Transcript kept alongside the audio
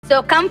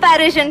So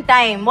comparison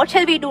time. What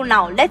shall we do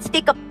now? Let's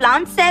take a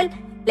plant cell,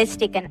 let's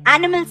take an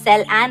animal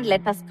cell, and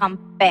let us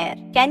compare.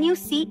 Can you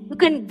see? You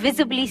can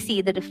visibly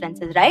see the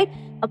differences, right?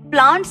 A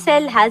plant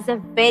cell has a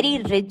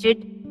very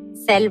rigid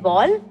cell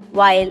wall,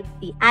 while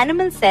the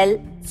animal cell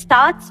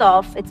starts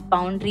off its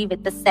boundary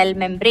with the cell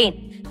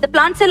membrane. The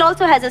plant cell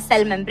also has a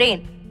cell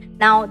membrane.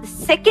 Now, the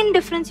second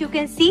difference you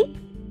can see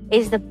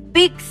is the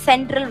big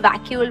central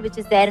vacuole which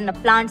is there in a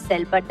plant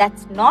cell, but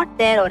that's not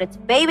there, or it's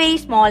very, very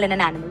small in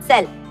an animal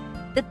cell.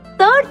 The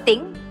third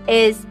thing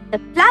is the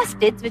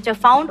plastids, which are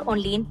found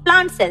only in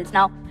plant cells.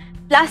 Now,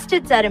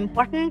 plastids are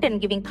important in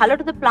giving color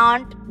to the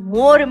plant.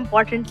 More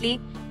importantly,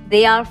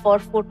 they are for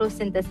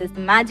photosynthesis, the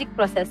magic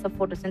process of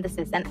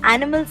photosynthesis. And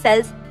animal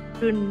cells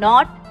do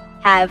not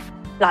have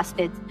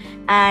plastids.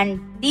 And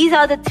these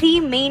are the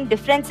three main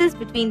differences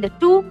between the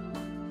two.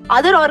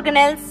 Other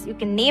organelles, you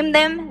can name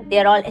them. They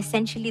are all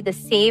essentially the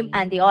same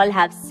and they all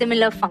have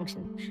similar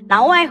functions.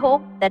 Now, I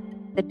hope that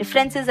the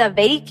differences are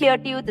very clear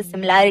to you, the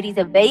similarities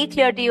are very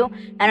clear to you,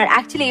 and are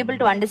actually able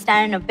to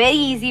understand in a very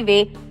easy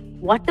way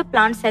what the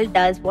plant cell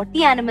does, what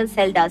the animal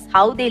cell does,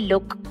 how they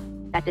look,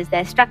 that is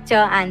their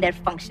structure and their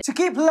function. To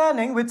keep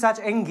learning with such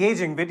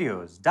engaging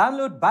videos,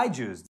 download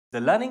BYJU'S, the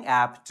learning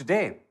app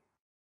today.